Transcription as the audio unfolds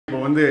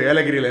வந்து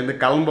ஏலகிரியிலேருந்து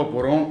கிளம்ப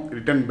போகிறோம்.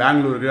 ரிட்டன்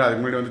பெங்களூருக்கு.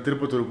 அதுக்கு முன்னாடி வந்து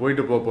திருப்பத்தூர்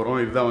போயிட்டு போகிறோம்.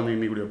 இதுதான் வந்து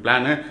இன்னைக்குடைய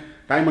பிளானு.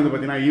 டைம் வந்து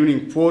பார்த்தீங்கன்னா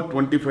ஈவினிங்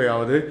 4:25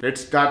 ஆகுது.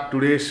 Let's start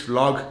today's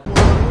vlog.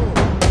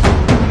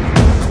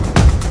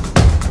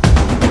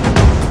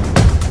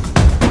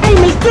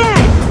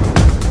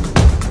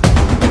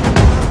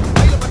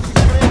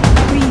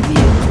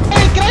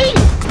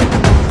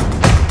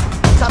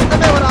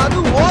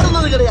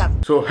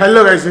 So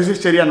hello guys, this is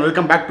Cherry and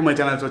welcome back to my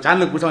channel. So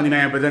channel புதுசா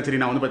வந்தீங்கன்னா என் பேர் தான் Cherry.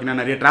 நான் வந்து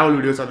பார்த்தீங்கன்னா நிறைய travel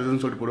videos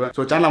அதுன்னு சொல்லிட்டு போடுவேன்.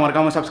 ஸோ சேனலை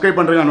மறக்காம சப்ஸ்கிரைப்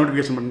பண்ணுறேன்,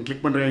 நோட்டிஃபிகேஷன் பண்ணி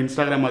கிளிக் பண்ணுறேன்,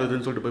 இன்ஸ்டாகிராம்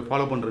அதுன்னு சொல்லிட்டு போய்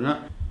ஃபாலோ பண்ணுறேங்க.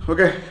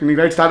 ஓகே,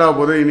 இன்னைக்கு ரைட் ஸ்டார்ட் ஆக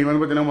போகுது. இன்னைக்கு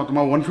வந்து பார்த்தீங்கன்னா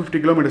மொத்தமாக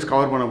 150 கிலோமீட்டர்ஸ்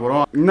கவர் பண்ண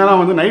போகிறோம்.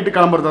 இன்னும் வந்து நைட்டு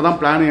கிளம்புறதா தான்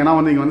பிளான். ஏன்னா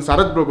வந்து இங்கே வந்து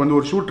சரத் ப்ரோக்கு வந்து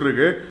ஒரு ஷூட்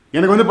இருக்குது.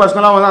 எனக்கு வந்து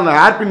பர்சனலாக வந்து அந்த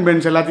ஹேர்பின்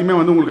பென்ஸ் எல்லாத்தையுமே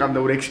வந்து உங்களுக்கு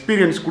அந்த ஒரு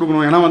எக்ஸ்பீரியன்ஸ்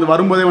கொடுக்கணும். ஏன்னா வந்து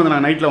வரும்போதே வந்து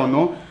நான் நைட்டில்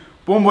வந்தோம்,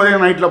 போகும்போதே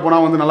நைட்டில்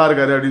போனால் வந்து நல்லா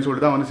இருக்காது அப்படின்னு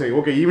சொல்லிட்டு தான் வந்து சரி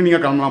ஓகே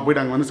ஈவினிங்காக கிளம்பலாம்,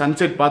 போயிட்டு அங்கே வந்து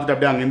சன்செட் பார்த்துட்டு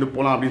அப்படியே அங்கேருந்து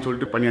போகலாம் அப்படின்னு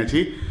சொல்லிட்டு பண்ணியாச்சு.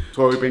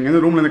 ஸோ இப்போ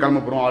இங்கேருந்து ரூம்லேருந்து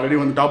கிளம்ப போகிறோம். ஆல்ரெடி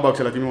வந்து டாப்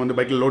பாக்ஸ் எல்லாத்தையுமே வந்து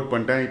பைக்கில் லோட்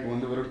பண்ணிட்டேன். இப்போ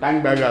வந்து ஒரு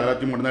டேங்க் பேக்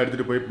எல்லாத்தையும் மட்டும் தான்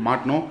எடுத்துகிட்டு போய்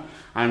மாட்டணும்.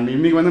 அண்ட்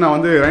இன்றைக்கி வந்து நான்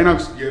வந்து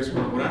ரைனாக்ஸ் கியர்ஸ்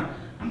போட போகிறேன்.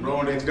 அண்ட் ப்ரோ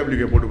வந்து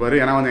HWK போட்டுப்பாரு.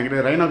 ஏன்னா வந்து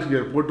என்கிட்ட ரைனாக்ஸ்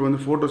கியர் போட்டு வந்து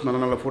ஃபோட்டோஸ்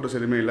நல்ல ஃபோட்டோஸ்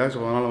எதுவுமே இல்லை. ஸோ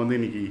அதனால் வந்து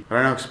இன்றைக்கி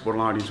ரைனாக்ஸ்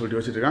போடலாம் அப்படின்னு சொல்லிட்டு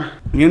வச்சுருக்கேன்.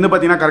 இங்கேருந்து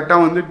பார்த்தீங்கன்னா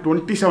கரெக்டாக வந்து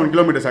 27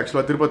 கிலோமீட்டர்ஸ்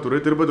ஆக்சுவலாக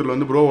திருப்பத்தூரில்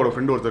வந்து ப்ரோவோட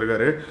ஃப்ரெண்டு ஒருத்தர்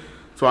இருக்காரு.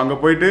 ஸோ அங்கே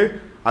போயிட்டு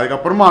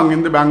அதுக்கப்புறமா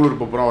அங்கேருந்து பெங்களூர்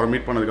போகிறோம் அவரை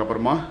மீட்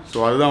பண்ணதுக்கப்புறமா. ஸோ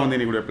அதுதான் வந்து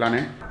இன்றைக்குடைய பிளானு.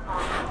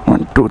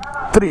 1 2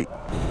 3.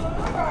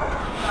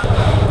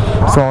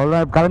 ஸோ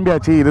அவ்வளோதான்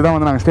கிளம்பியாச்சு. இதுதான்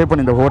வந்து நாங்கள் ஸ்டே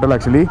பண்ணி இந்த hotel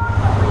actually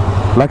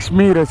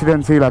Lakshmi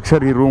residency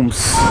luxury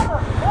rooms.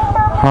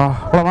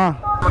 அவ்வளோவா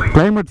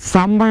கிளைமேட்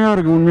செம்மையாக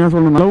இருக்குது. உண்மையாக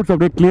சொல்லணும், க்ளவுட்ஸ்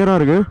அப்படியே கிளியராக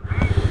இருக்குது.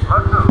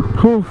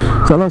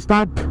 சலோ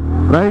ஸ்டார்ட்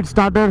ரைட்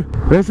ஸ்டார்டர்.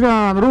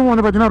 அந்த ரூம்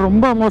வந்து பார்த்தீங்கன்னா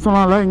ரொம்ப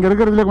மோசம்லாம் இல்லை. இங்கே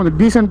இருக்கிறதுலே கொஞ்சம்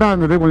டீசெண்டாக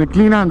இருந்தது, கொஞ்சம்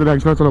க்ளீனாக இருந்தது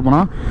ஆக்சுவலாக சொல்ல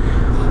போனால்.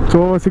 ஸோ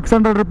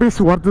 600 rupees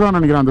ஒர்த்து தான்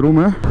நினைக்கிறேன் அந்த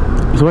ரூமு.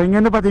 ஸோ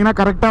இங்கேருந்து பார்த்தீங்கன்னா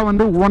கரெக்டாக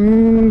வந்து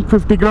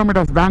 150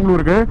 கிலோமீட்டர்ஸ்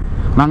பெங்களூருக்கு.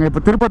 நாங்கள்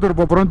இப்போ திருப்பத்தூர்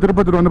போகிறோம்.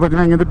 திருப்பத்தூர் வந்து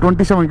பார்த்தீங்கன்னா இங்கேருந்து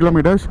 27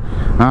 கிலோமீட்டர்ஸ்.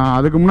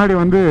 அதுக்கு முன்னாடி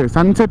வந்து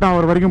சன்செட்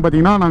ஆகிற வரைக்கும்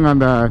பார்த்தீங்கன்னா நாங்கள்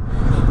அந்த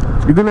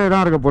இதில்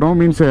தான் இருக்க போகிறோம்,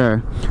 மீன்ஸ்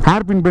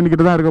ஹேர்பின்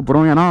பெண்கிட்ட தான் இருக்க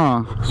போகிறோம். ஏன்னா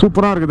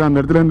சூப்பராக இருக்குது அந்த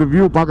இடத்துல இருந்து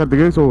வியூ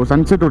பார்க்கறதுக்கு. ஸோ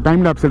சன்செட் ஒரு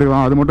டைம் லேப்ஸ்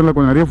எடுக்கலாம், அது மட்டும் இல்லை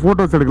கொஞ்சம் நிறைய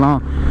ஃபோட்டோஸ் எடுக்கலாம்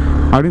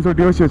அப்படின்னு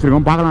சொல்லிட்டு யோசிச்சு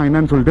வச்சிருக்கோம். பார்க்கலாம்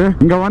என்னன்னு சொல்லிட்டு.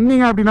 இங்கே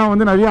வந்தீங்க அப்படின்னா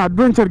வந்து நிறைய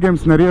அட்வென்ச்சர்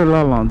கேம்ஸ் நிறைய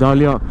விளையாடலாம்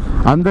ஜாலியாக.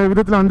 அந்த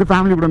விதத்தில் வந்து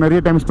ஃபேமிலி கூட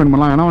நிறைய டைம் ஸ்பெண்ட்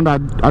பண்ணலாம். ஏன்னா வந்து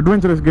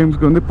அட்வென்ச்சரஸ்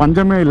கேம்ஸ்க்கு வந்து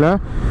பஞ்சமே இல்லை.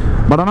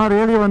 பட் ஆனால்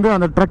ரியலி வந்து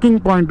அந்த ட்ரெக்கிங்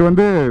பாயிண்ட்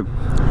வந்து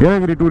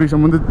ஏலகிரி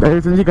டூரிசம் வந்து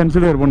தயவு செஞ்சு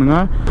கன்சிடர்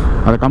பண்ணுங்கள்,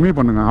 அதை கம்மி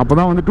பண்ணுங்கள். அப்போ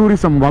தான் வந்து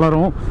டூரிசம்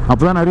வளரும்,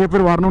 அப்போ தான் நிறைய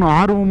பேர் வரணும்னு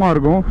ஆர்வமாக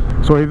இருக்கும்.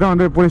 ஸோ இதுதான்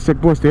வந்து போலீஸ்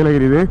செக் போஸ்ட்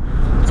ஏலகிரி இது.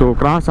 ஸோ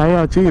கிராஸ்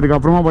ஆயாச்சு.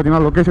 இதுக்கப்புறமா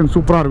பார்த்தீங்கன்னா லொக்கேஷன்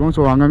சூப்பராக இருக்கும்.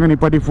 ஸோ அங்கங்கே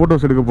நிப்பாட்டி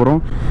ஃபோட்டோஸ் எடுக்க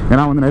போகிறோம்.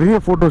 ஏன்னா வந்து நிறைய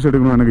ஃபோட்டோஸ்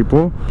எடுக்கணும் எனக்கு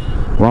இப்போது.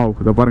 வாவ்,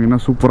 இதை பாருங்க என்ன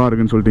சூப்பராக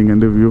இருக்குன்னு சொல்லிட்டு இங்கே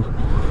இந்த வியூ.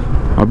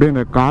 அப்படியே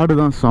இந்த காடு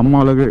தான்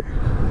செம்ம அழகு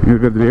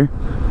இருக்கிறதுலே.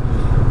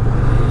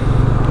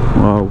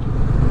 வாவ்,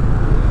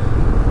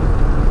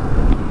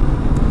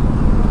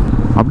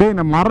 அப்படியே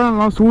இந்த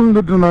மரம்லாம்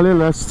சூழ்ந்துட்டு இருந்தாலே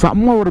இல்லை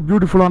செம்ம ஒரு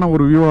பியூட்டிஃபுல்லான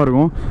ஒரு வியூவாக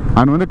இருக்கும்.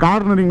 அது வந்து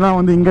கார்னரிங்லாம்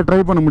வந்து இங்கே ட்ரை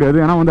பண்ண முடியாது.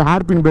 ஏன்னா வந்து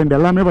ஹேர்பின் பெண்ட்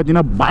எல்லாமே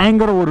பார்த்தீங்கன்னா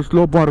பயங்கர ஒரு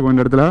ஸ்லோப்பாக இருக்கும்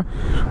இந்த இடத்துல.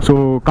 ஸோ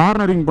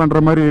கார்னரிங்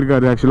பண்ணுற மாதிரி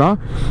இருக்காது ஆக்சுவலாக.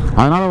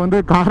 அதனால் வந்து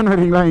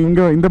கார்னரிங்லாம்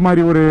இங்கே இந்த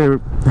மாதிரி ஒரு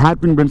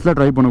ஹேர்பின் பெண்ட்ஸில்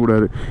ட்ரை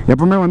பண்ணக்கூடாது.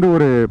 எப்போவுமே வந்து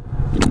ஒரு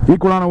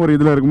ஈக்குவலான ஒரு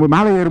இதில் இருக்கும்போது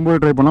மேலே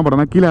ஏறும்போது ட்ரை பண்ணலாம். பட்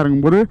ஆனால் கீழே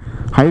இறங்கும்போது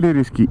ஹைலி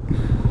ரிஸ்கி.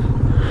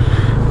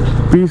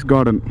 பீஸ்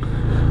கார்டன்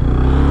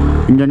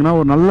இங்கே எங்கன்னா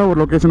ஒரு நல்ல ஒரு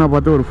லொக்கேஷனாக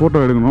பார்த்து ஒரு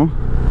ஃபோட்டோ எடுக்கணும்.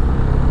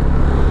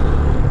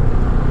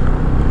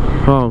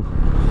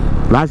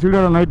 லாஸ்ட்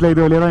வீடியோவில் நைட்டில்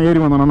இது வழியாக தான் ஏறி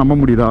வந்தோம்னா நம்ப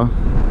முடியுதா?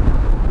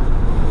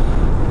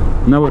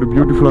 என்ன ஒரு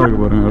பியூட்டிஃபுல்லாக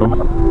இருக்குது பாருங்க இடம்.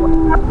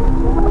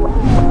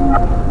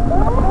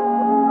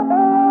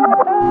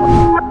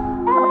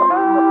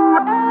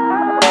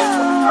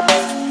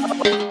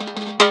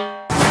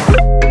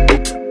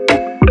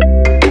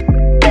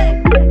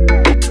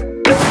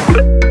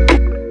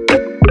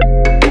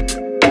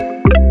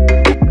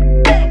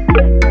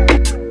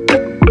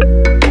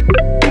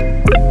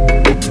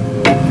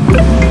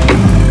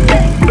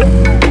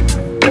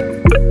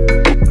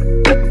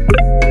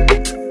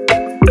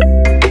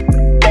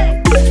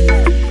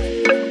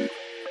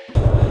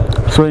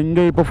 ஸோ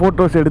இங்கே இப்போ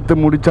ஃபோட்டோஸ் எடுத்து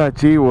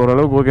முடிச்சாச்சு.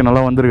 ஓரளவுக்கு ஓகே,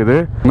 நல்லா வந்துருக்குது.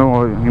 இன்னும்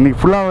இன்றைக்கி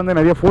ஃபுல்லாக வந்து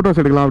நிறைய ஃபோட்டோஸ்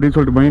எடுக்கலாம் அப்படின்னு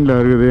சொல்லிட்டு மைண்டில்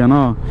இருக்குது. ஏன்னா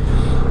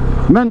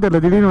என்னன்னு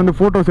தெரியல, திடீர்னு வந்து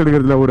ஃபோட்டோஸ்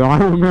எடுக்கிறதுல ஒரு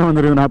ஆர்வமே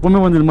வந்துருக்குது. நான்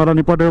எப்பவுமே வந்து இது மாதிரி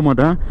நிப்பாட்டவே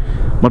மாட்டேன்.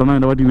 பட் ஆனால்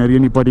இந்த வாட்டி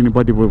நிறைய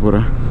நிப்பாட்டி போய்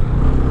போகிறேன்.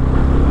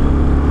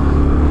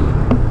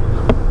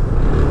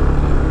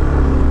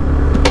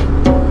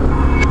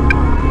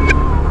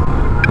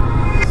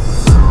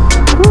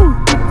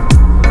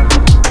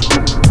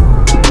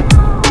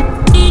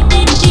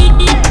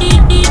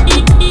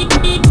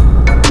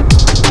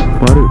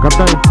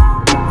 கரெக்டாக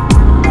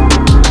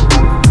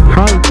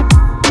ஹாய்.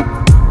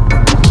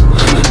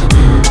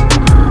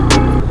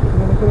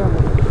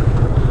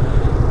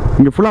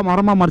 இங்கே ஃபுல்லாக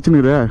மரமாக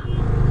மறைச்சுனுக்குது.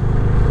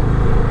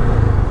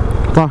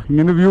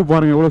 இங்கேருந்து வியூ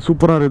பாருங்கள் எவ்வளோ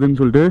சூப்பராக இருக்குதுன்னு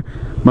சொல்லிட்டு.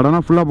 பட்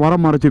ஆனால் ஃபுல்லாக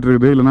மரம் மறைச்சிட்டு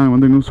இருக்குது. இல்லைனா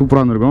வந்து இன்னும்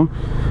சூப்பராக இருந்திருக்கும்.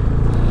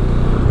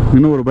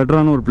 இன்னும் ஒரு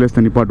பெட்டரான ஒரு பிளேஸ்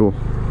தான் நிப்பாட்டுவோம்.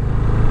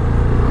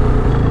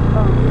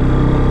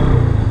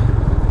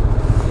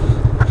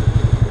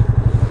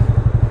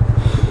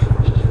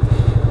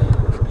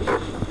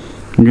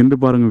 இங்கேருந்து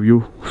பாருங்கள் வியூ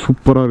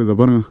சூப்பராக இருக்குது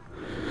பாருங்கள்,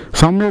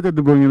 செம்மையாக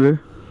தெரிஞ்சு போங்க இது.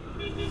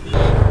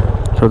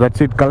 ஸோ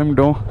தட்ஸ் இட்,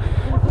 கிளம்பிட்டோம்.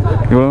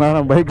 இவ்வளோ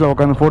நேரம் பைக்கில்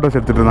உட்காந்து ஃபோட்டோஸ்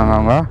எடுத்துகிட்டு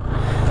இருந்தாங்க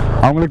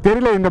அவங்களுக்கு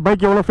தெரியல இந்த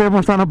பைக் எவ்வளோ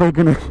ஃபேமஸான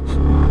பைக்குன்னு.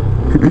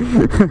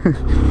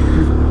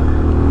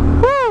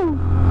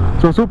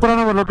 ஸோ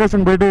சூப்பரான ஒரு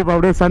லொக்கேஷன் போயிட்டு இப்போ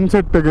அப்படியே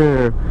சன்செட்டுக்கு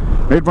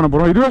வெயிட் பண்ண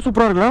போகிறோம். இதுவே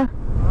சூப்பராக இருக்குல்ல,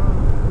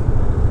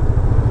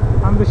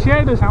 அந்த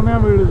ஷேடு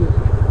செமையாக விழுது.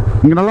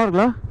 இங்கே நல்லா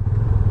இருக்குல்ல,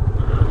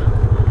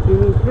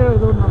 இது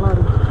ஏதோ நல்லா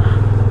இருக்கு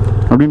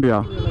அப்படின்றியா?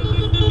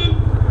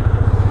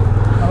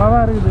 நல்லா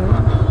தான் இருக்குது.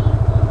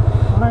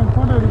 ஆனால் என்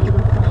ஃபோட்டோ எடுக்குது.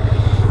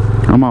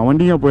 ஆமாம்,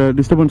 வண்டிங்க இப்போ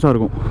டிஸ்டர்பன்ஸாக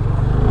இருக்கும்.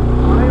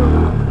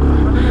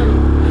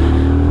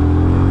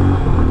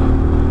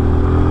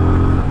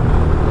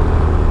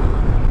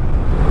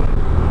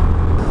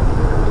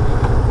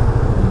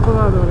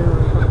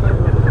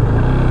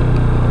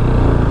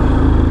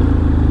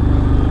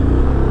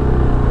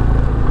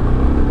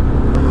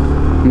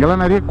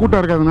 இங்கெல்லாம் நிறைய கூட்டம்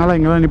இருக்கிறதுனால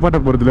இங்கெல்லாம் நிப்பாட்ட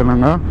போகிறது இல்லை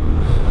நாங்கள்.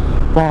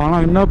 இப்போ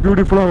ஆனால் இன்னும்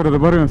பியூட்டிஃபுல்லாக வருது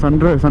பாருங்க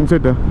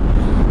சன்செட்டு.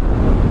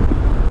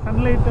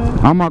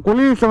 ஆமாம்,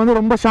 கொலிஸில் வந்து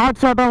ரொம்ப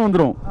ஷார்ட்டாக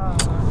வந்துடும்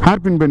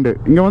ஹேர்பின் பெண்டு.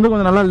 இங்கே வந்து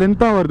கொஞ்சம் நல்லா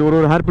லென்த்தாக வருது,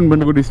 ஒரு ஹேர்பின்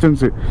பெண்டுக்கு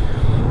டிஸ்டன்ஸு.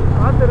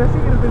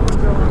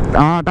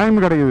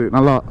 டைம் கிடைக்குது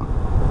நல்லா.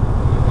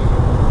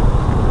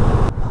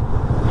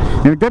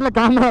 எனக்கு தெரியல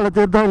கேமராவில்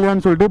சேர்த்தா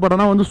இல்லையான்னு சொல்லிட்டு, பட்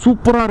ஆனால் வந்து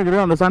சூப்பராக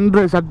இருக்குது. அந்த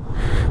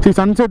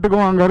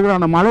சன்செட்டுக்கும் அங்கே இருக்கிற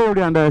அந்த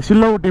மலையோடைய அந்த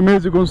சில் அவுட்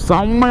இமேஜுக்கும்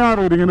செம்மையாக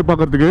இருக்குதுங்கன்னு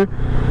பார்க்கறதுக்கு.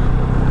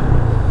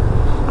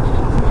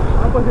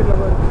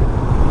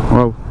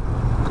 Wow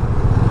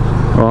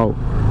wow.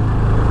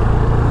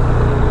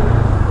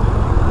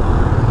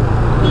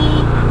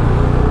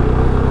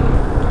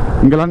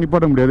 இங்கெல்லாம்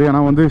நிப்பாட்ட முடியாது,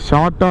 ஏன்னா வந்து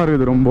ஷார்ட்டாக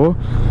இருக்குது ரொம்ப.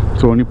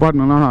 ஸோ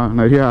நிப்பாட்டினா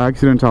நிறைய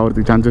ஆக்சிடென்ட்ஸ்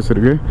ஆகிறதுக்கு சான்சஸ்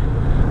இருக்குது.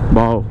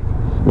 Wow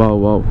wow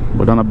wow.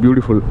 பட் ஆனால்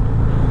பியூட்டிஃபுல்.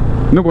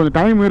 இன்னும் கொஞ்சம்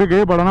டைம்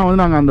இருக்குது, பட் ஆனால்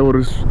வந்து நாங்கள் அந்த ஒரு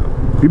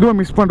இதுவை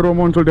மிஸ்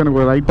பண்ணுறோமோன்னு சொல்லிட்டு எனக்கு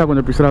ஒரு லைட்டாக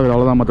கொஞ்சம் பிஸராகுது,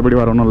 அவ்வளோதான். மற்றபடி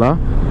வர ஒன்றும் இல்லை.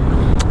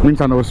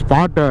 மீன்ஸ் அந்த ஒரு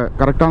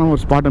கரெக்டான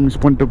ஒரு ஸ்பாட்டை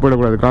மிஸ் பண்ணிட்டு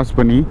போயிடக்கூடாது கிராஸ்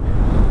பண்ணி.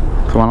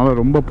 ஸோ அதனால்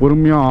ரொம்ப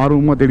பொறுமையாக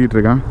ஆர்வமாக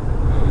தேடிட்டுருக்கேன்.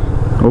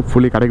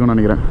 ஹோப்ஃபுல்லி கிடைக்கும்னு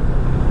நினைக்கிறேன்.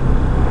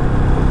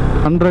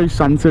 சன்ரைஸ்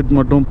சன்செட்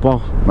மட்டும்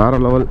வேறு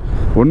லெவல்.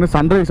 ஒன்று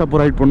சன்ரைஸ் அப்போ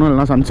ரைட் பண்ணணும்,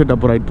 இல்லைனா சன்செட்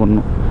அப்போ ரைட்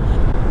பண்ணணும்.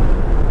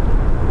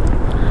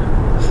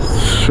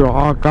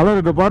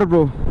 கலர் இதை பாரு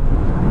ப்ரோ,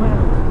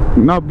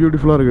 என்ன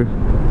பியூட்டிஃபுல்லாக இருக்குது.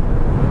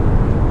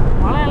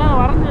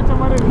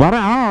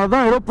 வரேன்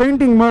அதான் ஏதோ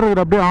பெயிண்டிங் மாதிரி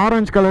இருக்குது, அப்படியே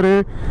ஆரஞ்சு கலரு,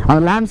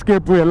 அந்த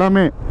லேண்ட்ஸ்கேப்பு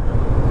எல்லாமே.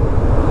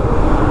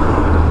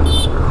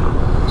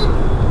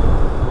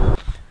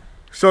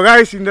 ஸோ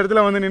கைஸ், இந்த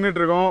இடத்துல வந்து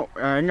நின்றுட்டுருக்கோம்.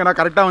 எங்கன்னா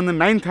கரெக்டாக வந்து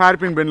 9th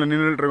ஹேர்பின் பெண்டில்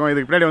நின்றுட்டுருக்கோம்.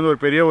 இதுக்கு பின்னாடி வந்து ஒரு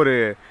பெரிய ஒரு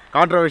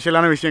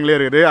கான்ட்ரவர்ஷியலான விஷயங்களே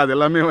இருக்குது. அது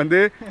எல்லாமே வந்து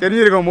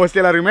தெரிஞ்சிருக்கோம்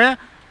மோஸ்ட்லி எல்லாருக்குமே.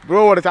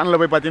 ப்ரோவோட சேனலில்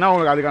போய் பார்த்தீங்கன்னா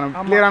உங்களுக்கு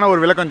அதுக்கான கிளியரான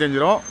ஒரு விளக்கம்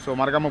தெரிஞ்சிடும். ஸோ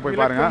மறக்காமல் போய்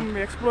பாருங்கள்,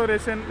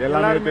 எக்ஸ்ப்ளோரேஷன்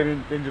எல்லாமே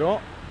தெரிஞ்சிடும்.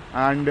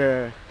 அண்டு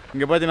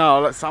இங்கே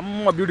பார்த்தீங்கன்னா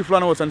செம்ம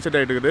பியூட்டிஃபுல்லான ஒரு சன்செட்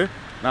ஆகிட்டு இருக்குது.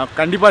 நான்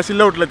கண்டிப்பாக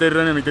சில் அவுட்டில்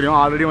தெரியுறேன்னு எனக்கு தெரியும்.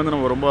 ஆல்ரெடி வந்து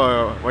நம்ம ரொம்ப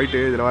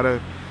ஒயிட்டு, இதில் வர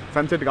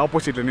சன்செட்டுக்கு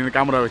ஆப்போசிட்டில் நின்று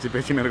கேமரா வச்சு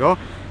பேசின்னு இருக்கோம்.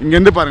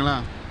 இங்கேருந்து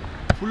பாருங்களேன்,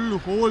 ஃபுல்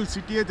ஹோல்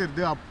சிட்டியே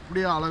தெரியுது,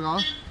 அப்படியே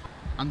அழகாக.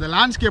 அந்த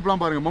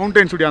லேண்ட்ஸ்கேப்லாம் பாருங்கள்,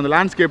 மவுண்டன்ஸ் உடைய அந்த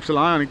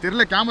லேண்ட்ஸ்கேப்ஸ்லாம் எனக்கு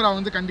தெரியல, கேமரா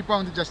வந்து கண்டிப்பாக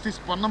வந்து ஜஸ்டிஸ்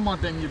பண்ண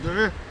மாட்டேங்குது.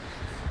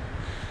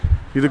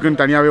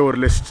 இதுக்குன்னு தனியாகவே ஒரு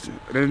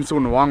லென்ஸ்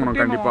ஒன்று வாங்கணும்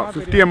கண்டிப்பாக.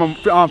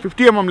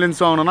 50 mm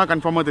லென்ஸ் வாங்கணும்னா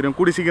கன்ஃபார்மாக தெரியும்.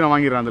 கூடி சீக்கிரம்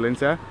வாங்கிடுறேன் அந்த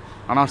லென்ஸை.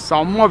 ஆனால்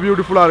செம்ம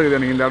பியூட்டிஃபுல்லாக இருக்குது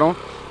எனக்கு இந்த இடம்.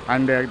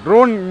 அண்ட்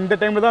ட்ரோன், இந்த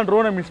டைமில் தான்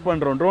ட்ரோனை மிஸ்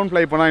பண்ணுறோம். ட்ரோன்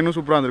ஃப்ளை பண்ணால் இன்னும்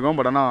சூப்பராக இருந்திருக்கும்.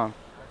 பட் ஆனால்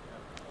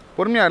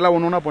பொறுமையாக எல்லாம்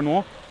ஒன்று ஒன்றா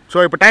பண்ணுவோம்.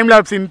 ஸோ இப்போ டைம்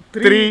லேப்ஸ் இன்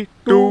 3,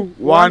 2,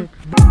 1.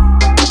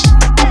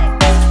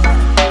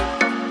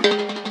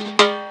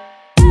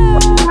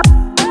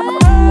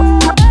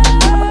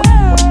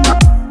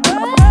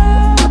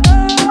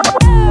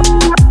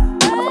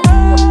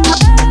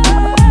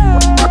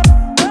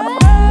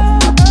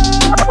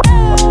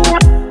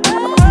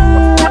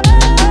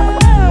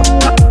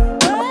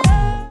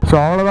 ஸோ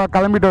அவ்வளோதான்,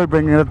 கிளம்பிட்டோம் இப்போ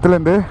எங்கள்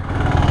இடத்துலேருந்து.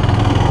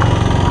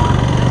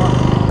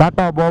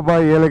 டாட்டா பாபா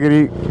ஏலகிரி.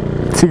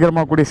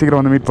 சீக்கிரமாக கூடிய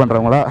சீக்கிரம் வந்து மீட்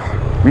பண்ணுறவங்களா,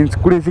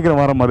 மீன்ஸ் கூடிய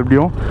சீக்கிரம் வர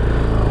மறுபடியும்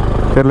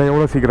தெரியல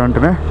எவ்வளோ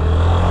சீக்கிரம்ட்டுன்னு.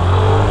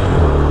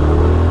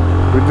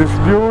 With this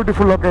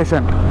beautiful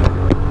location.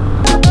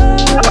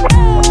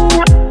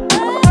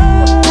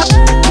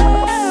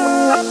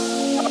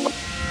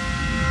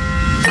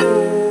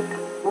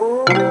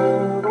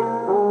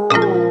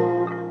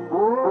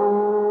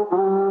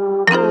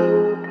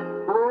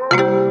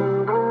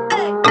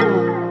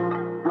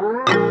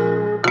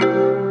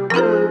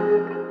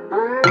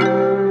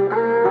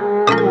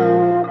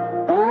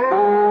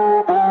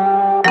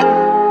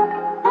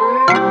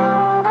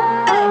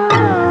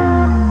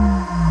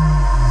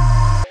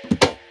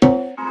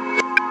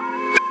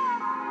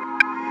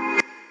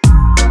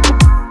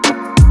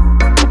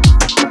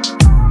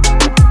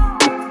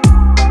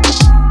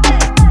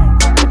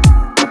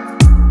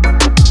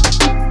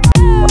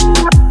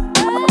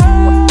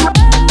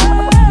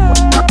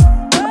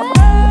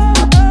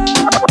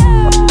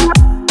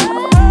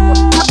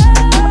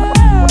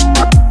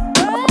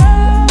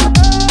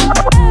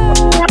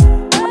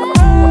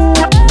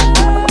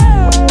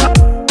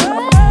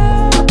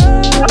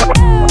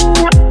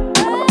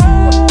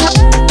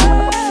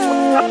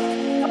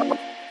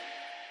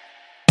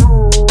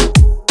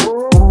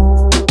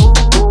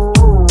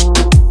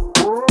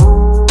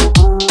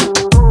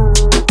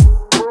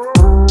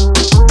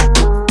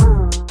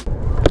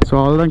 So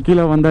அவ்வளோதான்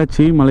கீழே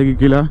வந்தாச்சு மலைக்கு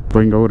கீழே.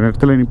 இப்போ இங்கே ஒரு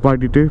இடத்துல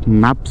நிப்பாட்டிட்டு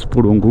மேப்ஸ்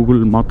போடுவோம்,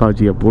 கூகுள்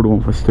மாதாஜியை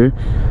போடுவோம் ஃபஸ்ட்டு.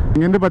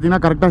 இங்கேருந்து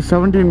பார்த்தீங்கன்னா கரெக்டாக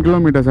 17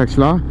 கிலோமீட்டர்ஸ்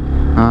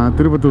ஆக்சுவலாக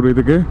திருப்பத்தூர்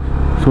இதுக்கு.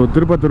 ஸோ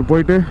திருப்பத்தூர்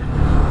போயிட்டு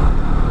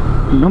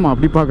இன்னும்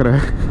அப்படி பார்க்குறேன்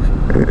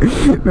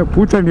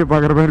பூச்சாண்டியை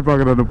பார்க்குற மாதிரி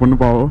பார்க்குறேன் அந்த பொண்ணு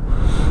பாவம்.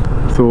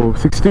 ஸோ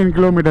 16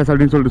 கிலோமீட்டர்ஸ்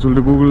அப்படின்னு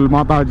சொல்லிட்டு கூகுள்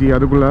மாதாஜி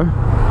அதுக்குள்ளே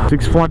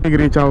 6:40க்கு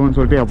ரீச் ஆகும்னு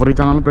சொல்லிட்டு. அப்போ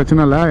ரீச் ஆனாலும்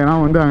பிரச்சனை இல்லை, ஏன்னா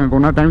வந்து அங்கே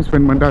கொஞ்ச நேரம் டைம்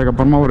ஸ்பெண்ட் பண்ணிட்டு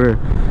அதுக்கப்புறமா ஒரு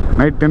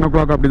நைட் 10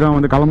 o'clock அப்படி தான்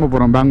வந்து கிளம்ப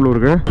போகிறோம்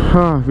பெங்களூருக்கு.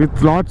 With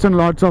lots and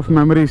lots of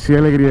memories.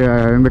 Yelagiri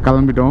இருந்து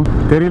கிளம்பிட்டோம்.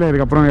 தெரியல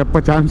இதுக்கப்புறம் எப்போ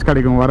சான்ஸ்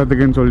கிடைக்கும்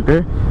வரதுக்குன்னு சொல்லிட்டு.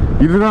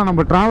 இதுதான்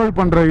நம்ம ட்ராவல்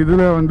பண்ணுற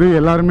இதில் வந்து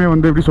எல்லாருமே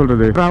வந்து எப்படி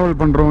சொல்கிறது, ட்ராவல்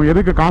பண்ணுறோம்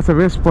எதுக்கு காசை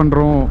வேஸ்ட்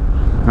பண்ணுறோம்,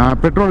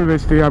 பெட்ரோல்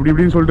வேஸ்ட்டு அப்படி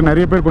இப்படின்னு சொல்லிட்டு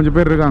நிறைய பேர் கொஞ்சம்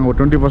பேர் இருக்காங்க, ஒரு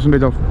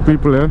 20% ஆஃப்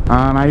பீப்புள்.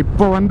 நான்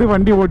இப்போ வந்து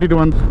வண்டி ஓட்டிட்டு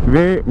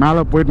வே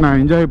மேலே போயிட்டு நான்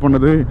என்ஜாய்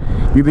பண்ணது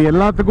இது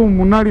எல்லாத்துக்கும்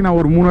முன்னாடி நான்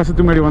ஒரு 3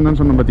 வருஷத்துக்கு முன்னாடி வந்தேன்னு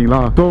சொன்னேன்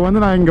பார்த்தீங்களா. ஸோ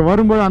வந்து நான் இங்கே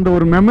வரும்போது அந்த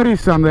ஒரு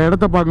மெமரிஸ், அந்த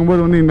இடத்த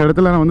பார்க்கும்போது வந்து இந்த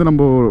இடத்துல வந்து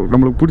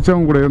நம்மளுக்கு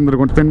பிடிச்சவங்க கூட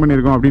இருந்திருக்கோம், ஸ்பெண்ட்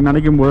பண்ணியிருக்கோம் அப்படின்னு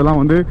நினைக்கும் போதெல்லாம்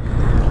வந்து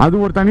அது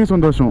ஒரு தனி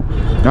சந்தோஷம்.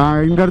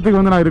 இந்த இடத்துக்கு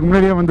வந்து நான் இதுக்கு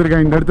முன்னாடியே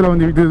வந்திருக்கேன், இந்த இடத்துல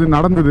வந்து இது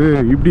நடந்தது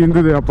இப்படி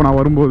இருந்தது அப்போ நான்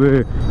வரும்போது,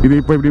 இது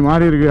இப்போ இப்படி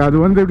மாறி இருக்கு. அது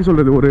வந்து எப்படி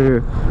சொல்கிறது,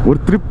 ஒரு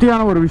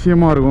திருப்தியான ஒரு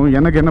விஷயமா இருக்கும்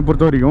எனக்கு என்னை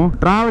பொறுத்த வரைக்கும்.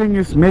 Travelling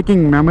is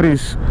making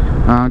memories.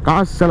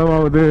 காசு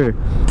செலவாகுது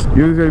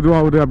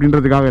இதுவாகுது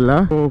அப்படின்றதுக்காக இல்லை.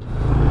 ஸோ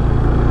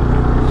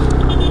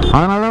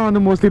அதனால தான்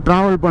வந்து மோஸ்ட்லி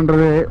ட்ராவல்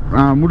பண்ணுறது,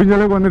 முடிஞ்ச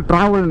அளவுக்கு வந்து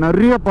ட்ராவல்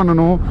நிறைய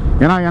பண்ணணும்.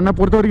 ஏன்னா என்னை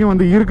பொறுத்த வரைக்கும்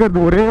வந்து இருக்கிறது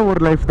ஒரே ஒரு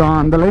லைஃப் தான்.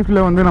 அந்த லைஃப்பில்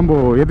வந்து நம்ம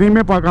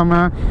எதையுமே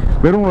பார்க்காம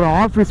வெறும் ஒரு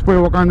ஆஃபீஸ்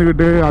போய்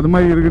உக்காந்துக்கிட்டு அது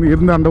மாதிரி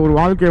இருந்த அந்த ஒரு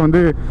வாழ்க்கையை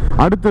வந்து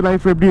அடுத்த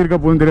லைஃப் எப்படி இருக்க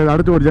போகுதுன்னு தெரியாது,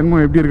 அடுத்த ஒரு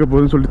ஜென்மம் எப்படி இருக்க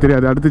போகுதுன்னு சொல்லிட்டு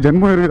தெரியாது, அடுத்த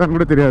ஜென்மம் இருக்குதான்னு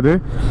கூட தெரியாது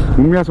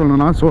உண்மையாக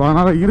சொல்லணும்னா. ஸோ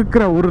அதனால்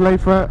இருக்கிற ஒரு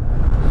லைஃப்பை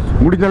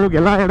முடிஞ்ச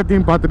அளவுக்கு எல்லா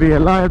இடத்தையும் பார்த்துட்டு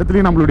எல்லா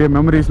இடத்துலையும் நம்மளுடைய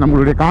மெமரிஸ்,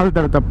 நம்மளுடைய கால்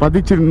தடத்தை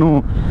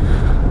பதிச்சிடணும்.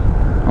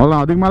 அவ்வளோ,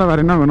 அதுக்கு மேலே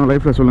வேறு என்ன வேணும்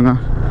லைஃப்பில் சொல்லுங்கள்.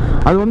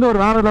 அது வந்து ஒரு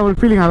வேறு லெவல்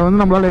ஃபீலிங். அதை வந்து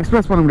நம்மளால்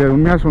எக்ஸ்பிரஸ் பண்ண முடியாது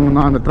உண்மையாக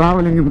சொல்லணும்னா. அந்த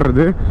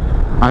ட்ராவலிங்கிறது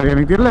அது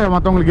எனக்கு தெரியல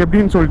மற்றவங்களுக்கு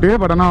எப்படின்னு சொல்லிட்டு,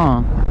 பட் ஆனால்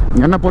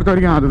என்னை பொறுத்த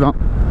வரைக்கும் அதுதான்.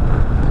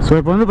 ஸோ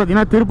இப்போ வந்து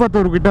பார்த்திங்கன்னா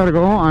திருப்பத்தூர் கிட்டே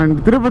இருக்கோம்.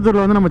 அண்ட்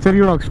திருப்பத்தூரில் வந்து நம்ம செரி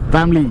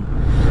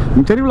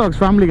விலாக்ஸ்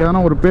ஃபேமிலிக்கு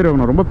எதனா ஒரு பேர்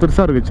வேணும். ரொம்ப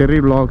பெருசாக இருக்குது செரி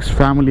விலாக்ஸ்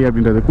ஃபேமிலி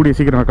அப்படின்றது. கூடிய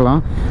சீக்கிரம்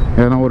வைக்கலாம்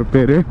எதனா ஒரு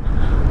பேர்.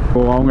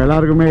 ஸோ அவங்க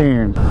எல்லாருக்குமே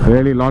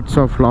really lots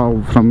of love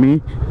from me.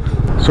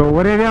 So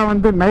ஒரேடியாக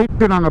வந்து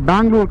நைட்டு நாங்கள்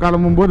பெங்களூர்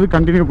கிளம்பும்போது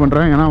கண்டினியூ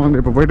பண்ணுறேன். ஏன்னா வந்து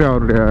இப்போ போய்ட்டு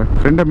அவருடைய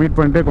ஃப்ரெண்டை மீட்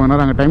பண்ணிட்டு கொஞ்ச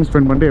நேரம் அங்கே டைம்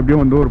ஸ்பெண்ட் பண்ணிட்டு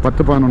எப்படியும் வந்து ஒரு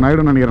 10-11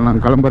 ஆயிடும் நினைக்கிறேன்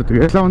நாங்கள்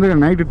கிளம்புறதுக்கு. ஆக்சுவலாக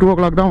வந்து நைட்டு 2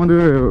 o'clock தான் வந்து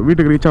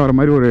வீட்டுக்கு ரீச் ஆகிற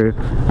மாதிரி ஒரு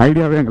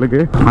ஐடியாவே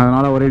எங்களுக்கு.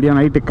 அதனால் ஒரேடியாக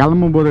நைட்டு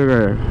கிளம்பும்போது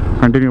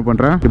கண்டினியூ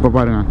பண்ணுறேன். இப்போ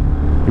பாருங்கள்,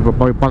 இப்போ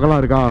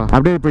பகலாக இருக்கா,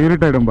 அப்படியே இப்போ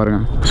இருட்டாயிடும்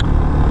பாருங்கள்.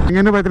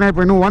 இங்கேருந்து பார்த்தீங்கன்னா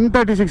இப்போ இன்னும்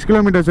 136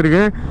 கிலோமீட்டர்ஸ்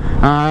இருக்குது.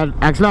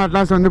 ஆக்சுவலாக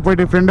அட்லாஸ்ட் வந்து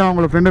போயிட்டு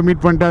அவங்கள ஃப்ரெண்டை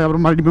மீட் பண்ணிட்டு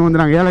அப்புறம் மறுபடியும் வந்து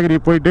நாங்கள் ஏலகிரி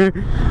போயிட்டு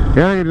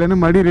ஏலகிரிலேருந்து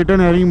மறுபடியும்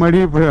ரிட்டர்ன் இறங்கி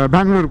மறுபடியும்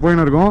பெங்களூர்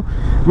போயின்னு இருக்கோம்.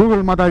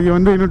 கூகுள் மாதாஜி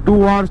வந்து இன்னும் 2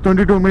 hours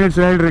 22 minutes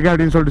ரைடு இருக்குது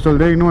அப்படின்னு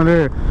சொல்லுது. இன்னும் வந்து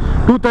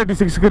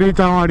 236க்கு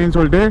ரீச் ஆகும் அப்படின்னு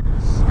சொல்லிட்டு.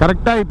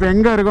 கரெக்டாக இப்போ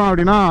எங்கே இருக்கோம்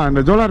அப்படின்னா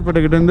அந்த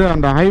ஜோலார்பேட்டைக்கிட்டேருந்து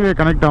அந்த ஹைவே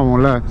கனெக்ட்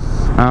ஆகும்ல,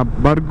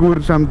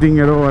 பர்கூர்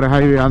சம்திங் ஏதோ ஒரு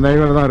ஹைவே, அந்த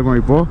ஹைவேல தான்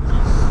இருக்கும் இப்போது.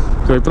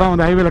 ஸோ இப்போ தான்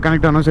வந்து ஹைவேல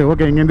கனெக்ட் ஆனோம். சரி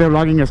ஓகே, இங்கேருந்தே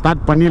vlogging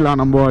ஸ்டார்ட் பண்ணிடலாம்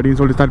நம்ம அப்படின்னு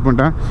சொல்லிட்டு ஸ்டார்ட்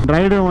பண்ணிட்டேன்.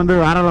 ரைடும் வந்து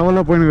வேறு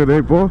லெவலில் போயினுக்குது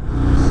இப்போது,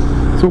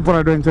 சூப்பர்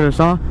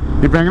அட்வென்ச்சரஸாக.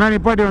 இப்போ எங்கன்னா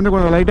நிப்பாட்டி வந்து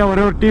கொஞ்சம் லைட்டாக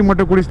ஒரே ஒரு டீ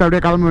மட்டும் குடிச்சிட்டு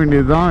அப்படியே கிளம்ப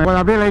வேண்டியது தான்.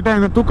 அப்படியே லைட்டாக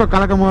இந்த தூக்க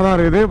கலக்கமாக தான்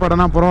இருக்குது. பட்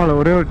ஆனால் பரவாயில்ல,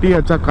 ஒரே ஒரு டீ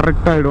வச்சா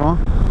கரெக்டாகிடும்.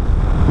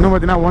 இன்னும்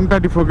பார்த்தீங்கன்னா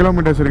 134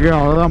 கிலோமீட்டர்ஸ் இருக்குது.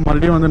 அவ்வளோதான்,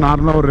 மறுபடியும் வந்து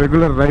நார்மலாக ஒரு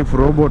ரெகுலர் லைஃப்,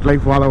 ரோபோட்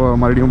லைஃப் வாழ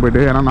மறுபடியும்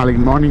போய்ட்டு. ஏன்னா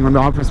நாளைக்கு மார்னிங்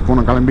வந்து ஆஃபீஸ்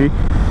போகணும் கிளம்பி.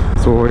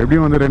 ஸோ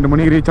எப்படியும் வந்து 2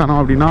 மணிக்கு ரீச் ஆனோம்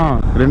அப்படின்னா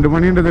 2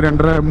 மணின்றது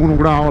 2:30-3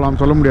 கூட ஆகலாம்,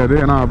 சொல்ல முடியாது.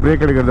 ஏன்னா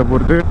பிரேக் எடுக்கிறத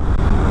பொறுத்து,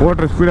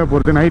 ஓட்டுற ஸ்பீடை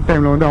பொறுத்து நைட்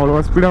டைமில் வந்து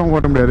அவ்வளோவா ஸ்பீடாகவும்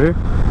ஓட்ட முடியாது.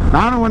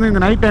 நானும் வந்து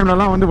இந்த நைட்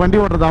டைம்லலாம் வந்து வண்டி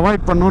ஓட்டுறதை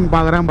அவாய்ட் பண்ணணும்னு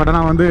பார்க்குறேன். பட்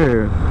ஆனால் வந்து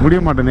முடிய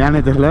மாட்டேன்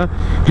ஏன்னே தெரியல.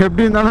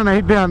 எப்படி இருந்தாலும்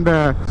நைட்டு அந்த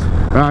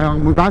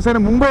காசு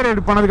மும்பை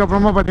ரைடு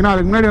பண்ணதுக்கப்புறமா பார்த்தீங்கன்னா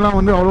அதுக்கு முன்னாடியெல்லாம்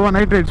வந்து அவ்வளோவா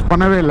நைட் ரைட்ஸ்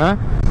பண்ணவே இல்லை.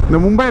 இந்த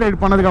மும்பை ரைடு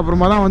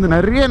பண்ணதுக்கப்புறமா தான் வந்து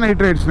நிறைய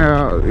நைட் ரைட்ஸ்,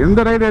 எந்த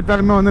ரைடு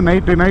எடுத்தாலுமே வந்து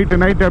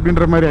நைட்டு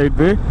அப்படின்ற மாதிரி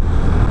ஆயிடுது.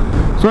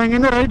 ஸோ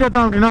இங்கேருந்து ரைட்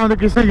எடுத்தோம் அப்படின்னா வந்து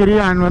கிருஷ்ணகிரி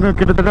அண்ட் வந்து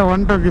கிட்டத்தட்ட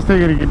 1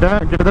 கிருஷ்ணகிரி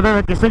கிட்டத்தட்ட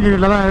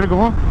கிருஷ்ணகிரியில் தான்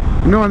இருக்கும்.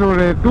 இன்னும் வந்து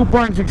ஒரு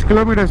 2.6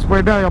 கிலோமீட்டர்ஸ்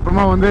போயிட்டு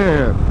அதுக்கப்புறமா வந்து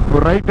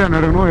ஒரு ரைட் டர்ன்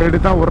எடுக்கணும்.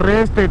 எடுத்தால் ஒரே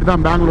ஸ்டேட்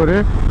தான் பெங்களூர்,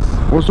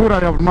 ஒசூர்,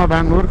 அதுக்கப்புறமா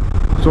பெங்களூர்.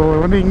 ஸோ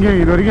வந்து இங்கே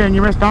இது வரைக்கும்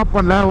எங்கேயுமே ஸ்டாப்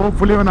பண்ணல.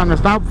 ஹோப்ஃபுல்லி வந்து அங்கே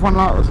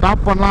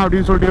ஸ்டாப் பண்ணலாம்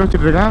அப்படின்னு சொல்லிட்டு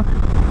யோசிச்சுட்டு இருக்கேன்.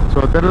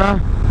 ஸோ தெரில.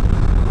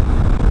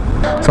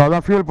 ஸோ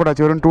அதான் ஃபியூல்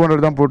போட்டாச்சு, வெறும்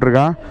 200 தான்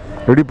போட்டிருக்கேன்.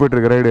 எப்படி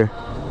போயிட்டுருக்கு ரைடு?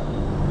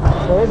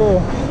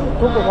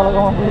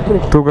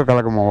 தூக்க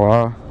கலக்கமாவா?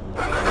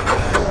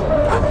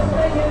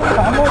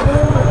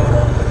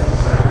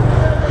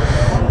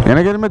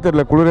 எனக்கு எதுவுமே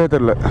தெரில, குளிரே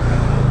தெரில.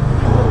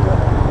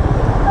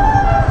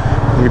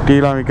 இங்கே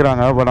டீலாம்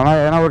விற்கிறாங்க. பட் ஆனால்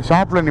ஏன்னா ஒரு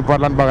ஷாப்பில்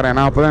நிப்பாடலான்னு பார்க்குறேன்.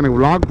 ஏன்னா அப்போ தான் எனக்கு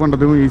vlog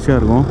பண்ணுறதுக்கும் ஈஸியாக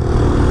இருக்கும்.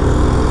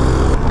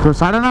 ஸோ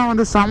சடனாக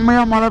வந்து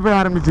செம்மையாக மழை பெய்ய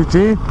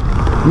ஆரம்பிச்சிச்சு.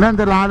 என்னன்னு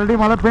தெரியல, ஆல்ரெடி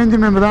மழை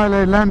பெஞ்சுன்னு இருந்ததா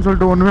இல்லை இல்லைன்னு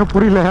சொல்லிட்டு ஒன்றுமே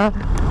புரியல.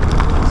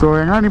 ஸோ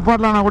எங்கன்னா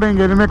நிப்பாட்டலான்னா கூட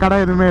இங்கே எதுவுமே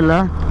கடை எதுவுமே இல்லை.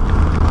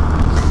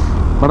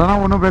 பட்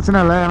ஆனால் ஒன்றும் பிரச்சனை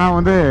இல்லை. ஏன்னா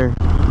வந்து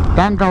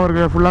டேங்க்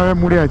கவருக்கு ஃபுல்லாகவே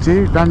மூடியாச்சு.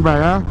 டேங்க்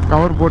பேக்கை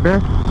கவர் போட்டு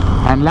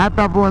அண்ட்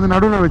லேப்டாப்பும் வந்து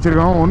நடுவில்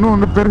வச்சுருக்கோம். ஒன்றும்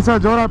வந்து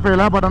பெருசாக ஜோராக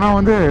பெய்யல, பட் ஆனால்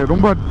வந்து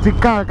ரொம்ப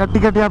திக்காக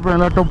கட்டியாக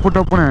பெய்யல,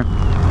 டொப்புன்னு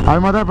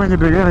அது மாதிரி தான்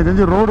பெஞ்சிட்ருக்கு. எனக்கு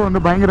தெரிஞ்சு ரோடு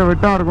வந்து பயங்கர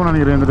வெட்டாக இருக்கும்னு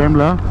நினைக்கிறேன் இந்த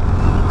டைமில்.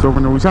 ஸோ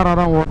கொஞ்சம் உஷாராக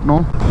தான்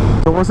ஓட்டணும்.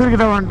 ஸோ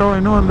ஒசூர்கிட்ட வந்துட்டோம்.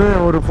 இன்னும் வந்து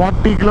ஒரு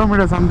 40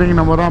 கிலோமீட்டர் சம்திங்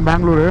நம்ம தான்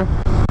பெங்களூரு,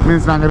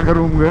 மீன்ஸ் நாங்கள் இருக்கிற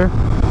ரூமுக்கு.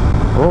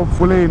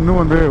 ஹோப்ஃபுல்லி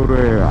இன்னும் வந்து ஒரு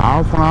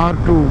 ½ an hour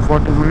to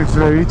 40 minutes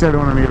reach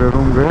ஆகிடுவோம்னு நினைக்கிறேன்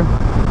ரூமுக்கு.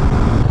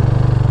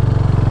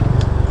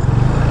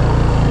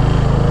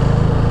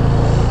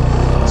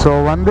 ஸோ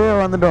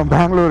வந்துட்டோம்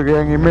பெங்களூருக்கு,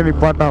 எங்கேயுமே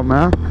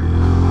நிப்பாட்டாமல்.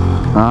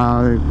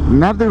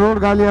 நேரத்துக்கு ரோடு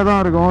காலியாக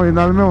தான் இருக்கும்,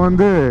 இருந்தாலுமே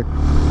வந்து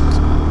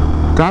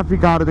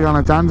டிராஃபிக்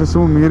ஆகிறதுக்கான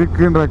சான்சஸும்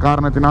இருக்குன்ற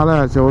காரணத்தினால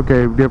சரி ஓகே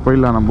இப்படியே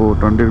போயிடலாம், நம்ம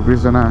 20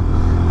 rupees தானே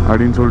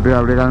அப்படின்னு சொல்லிட்டு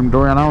அப்படியே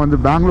கிளம்பிட்டோம். ஏன்னா வந்து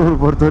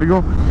பெங்களூர் பொறுத்த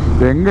வரைக்கும்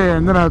எங்கே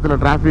எந்த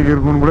நேரத்தில் டிராஃபிக்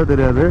இருக்குன்னு கூட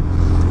தெரியாது.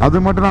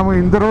 அது மட்டும்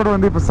இல்லாமல் இந்த ரோடு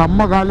வந்து இப்போ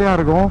செம்ம காலியாக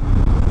இருக்கும்.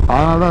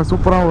 அதனால தான்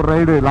சூப்பராக ஒரு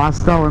ரைடு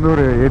லாஸ்ட்டாக வந்து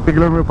ஒரு 8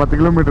 கிலோமீட்டர் 10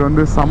 கிலோமீட்டர்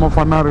வந்து செம்ம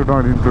ஃபன்னாக இருக்கட்டும்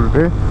அப்படின்னு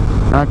சொல்லிட்டு.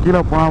 கீழே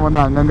போனால் வந்து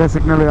அங்கங்கே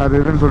சிக்னல் அது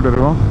இதுன்னு சொல்லிட்டு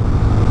இருக்கோம்.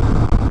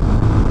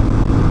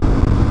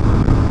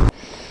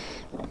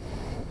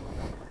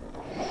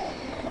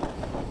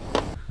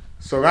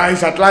 ஸோ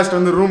காய்ஸ் அட்லாஸ்ட்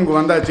வந்து ரூமுக்கு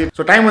வந்தாச்சு.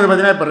 ஸோ டைம் வந்து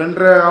பார்த்தீங்கன்னா இப்போ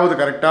 2:30 ஆகுது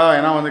கரெக்டாக.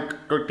 ஏன்னா வந்து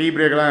டீ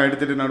பிரேக்லாம்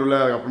எடுத்துகிட்டு நடுவில்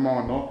அப்புறமா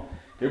வந்தோம்.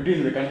 எப்படி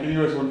இருந்தது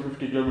கண்டினியூஸ்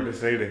 150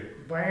 கிலோமீட்டர்ஸ் ரைடு?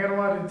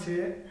 பயங்கரமாக இருந்துச்சு.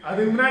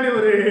 அதுக்கு முன்னாடி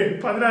ஒரு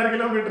 16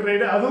 கிலோமீட்டர்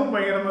ரைடு, அதுவும்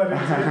பயங்கரமாக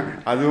இருந்துச்சு.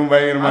 அதுவும்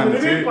பயங்கரமாக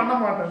இருந்துச்சு. பண்ண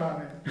மாட்டேன் நான்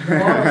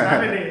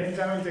சாட்டர்டே என்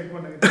சேனல் செக்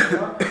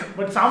பண்ணுங்க.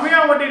 பட்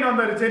செமையாக ஓட்டின்னு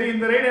வந்தார். சரி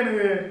இந்த ரைடு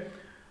எனக்கு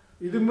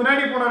இது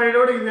முன்னாடி போன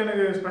ரைடோட இது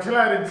எனக்கு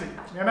ஸ்பெஷலாக இருந்துச்சு.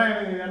 ஏன்னா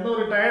எனக்கு எந்த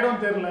ஒரு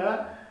டயர்டும் தெரில,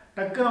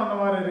 டக்குன்னு அந்த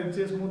மாதிரி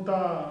இருந்துச்சு.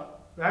 ஸ்மூத்தாக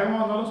வேகமாக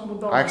வந்தாலும்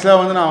ஸ்மூத்தாக.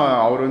 ஆக்சுவலாக வந்து நான்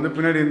அவர் வந்து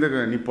பின்னாடி இருந்து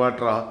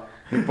நிப்பாட்றா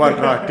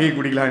டீ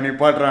குடிக்கலாம்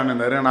நிப்பாட்றான்னு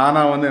இருந்தார்.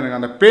 நானாக வந்து எனக்கு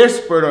அந்த பேஸ்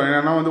போயிடும்.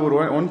 ஏன்னா வந்து ஒரு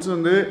ஒன்ஸ்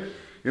வந்து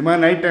இது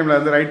மாதிரி நைட் டைமில்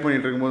வந்து ரைட்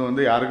பண்ணிகிட்டு இருக்கும்போது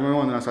வந்து யாருக்குமே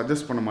வந்து நான்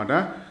சஜஸ்ட் பண்ண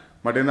மாட்டேன்.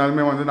 பட்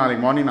இருந்தாலுமே வந்து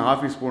நாளைக்கு மார்னிங் நான்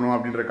ஆஃபீஸ் போகணும்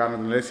அப்படின்ற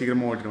காரணத்தினால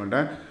சீக்கிரமாக ஓட்டிட்டு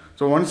வந்துட்டேன்.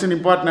 ஸோ ஒன்ஸ்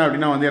நிப்பாட்டினேன்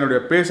அப்படின்னா வந்து என்னுடைய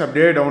பேஸ்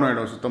அப்படியே டவுன்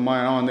ஆகிடும் சுத்தமாக.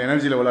 ஏன்னா வந்து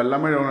எனர்ஜி லெவல்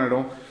எல்லாமே டவுன்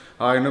ஆகிடும்.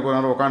 இன்னும் கொஞ்ச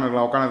நேரம்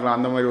உட்காந்துருக்கலாம்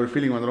அந்த மாதிரி ஒரு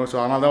ஃபீலிங் வந்துடும். ஸோ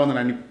அதனால தான் வந்து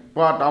நான்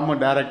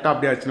நிப்பாட்டாமல் டேரெக்டாக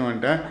அப்படியே அடிச்சுன்னு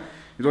வந்துட்டேன்.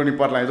 இதோ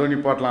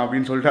நிப்பாட்டலாம்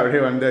அப்படின்னு சொல்லிட்டு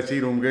அப்படியே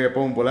வந்தாச்சு ரூமுக்கு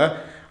எப்பவும் போல்.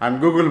 அண்ட்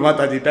கூகுள்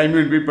பார்த்தாச்சு, டைம்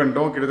பீட்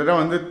பண்ணிட்டோம். கிட்டத்தட்ட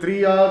வந்து 3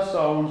 hours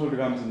ஆகும்னு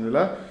சொல்லிட்டு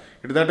காமிச்சிருந்ததில்ல,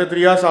 கிட்டத்தட்ட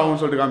 3 hours ஆகும்னு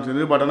சொல்லிட்டு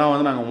காமிச்சிருந்தது. பட் ஆனால்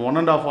வந்து நாங்கள்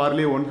 1.5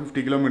 hourலேயே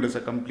 150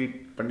 கிலோமீட்டர்ஸை கம்ப்ளீட்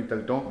பண்ணி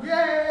தள்ளிட்டோம்.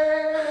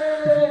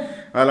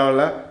 அதெல்லாம்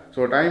இல்லை.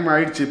 ஸோ டைம்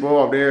ஆகிடுச்சு,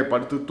 இப்போது அப்படியே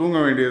படுத்து தூங்க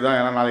வேண்டியது தான்.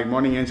 ஏன்னா நாளைக்கு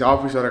மார்னிங் ஏஞ்சி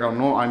ஆஃபீஸ் வர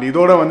கிளம்பணும். அண்ட்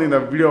இதோட வந்து இந்த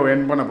வீடியோவை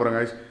எண்ட் பண்ண போகிறேன்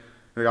கைஸ்.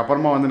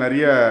 இதுக்கப்புறமா வந்து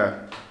நிறைய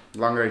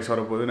லாங் ரைட்ஸ்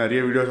வரப்போகுது,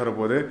 நிறைய வீடியோஸ்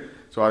வரப்போகுது.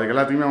 ஸோ அதுக்கு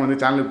எல்லாத்தையுமே வந்து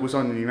சேனலுக்கு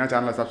புதுசாக வந்தீங்கன்னா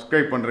சேனலை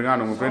சப்ஸ்கிரைப் பண்ணுறங்க.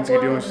 அண்ட் உங்கள்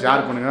ஃப்ரெண்ட்ஸ்கிட்டையும்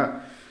ஷேர் பண்ணுங்கள்,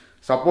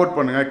 சப்போர்ட்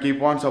பண்ணுங்கள்.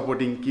 Keep on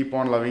supporting, keep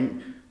on loving.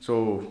 So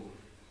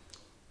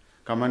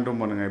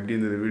கமெண்ட்டும் பண்ணுங்கள் எப்படி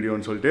இருந்தது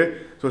வீடியோன்னு சொல்லிட்டு.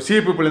 So see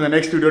you people in the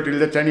next video. Till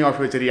the journey of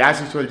your journey,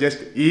 as usual,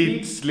 just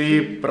eat,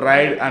 sleep,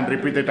 ride and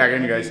repeat it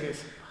again guys.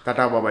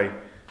 Tata bye bye.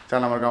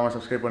 Channel மறக்காமல்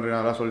subscribe பண்ணுறேன்,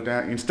 அதெல்லாம்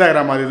சொல்லிட்டேன்.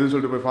 Instagram அது இதுன்னு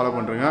சொல்லிட்டு போய் follow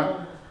பண்ணுறேங்க.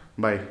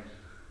 By.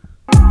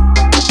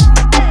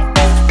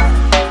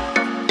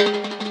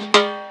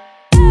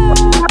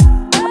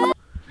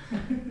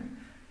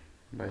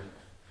 By.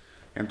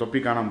 என்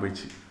தொப்பி காணாமல்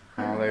போயிடுச்சு,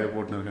 அதனால் இதை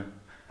போட்டுன்னு இருக்கேன்.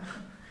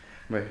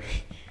 பை.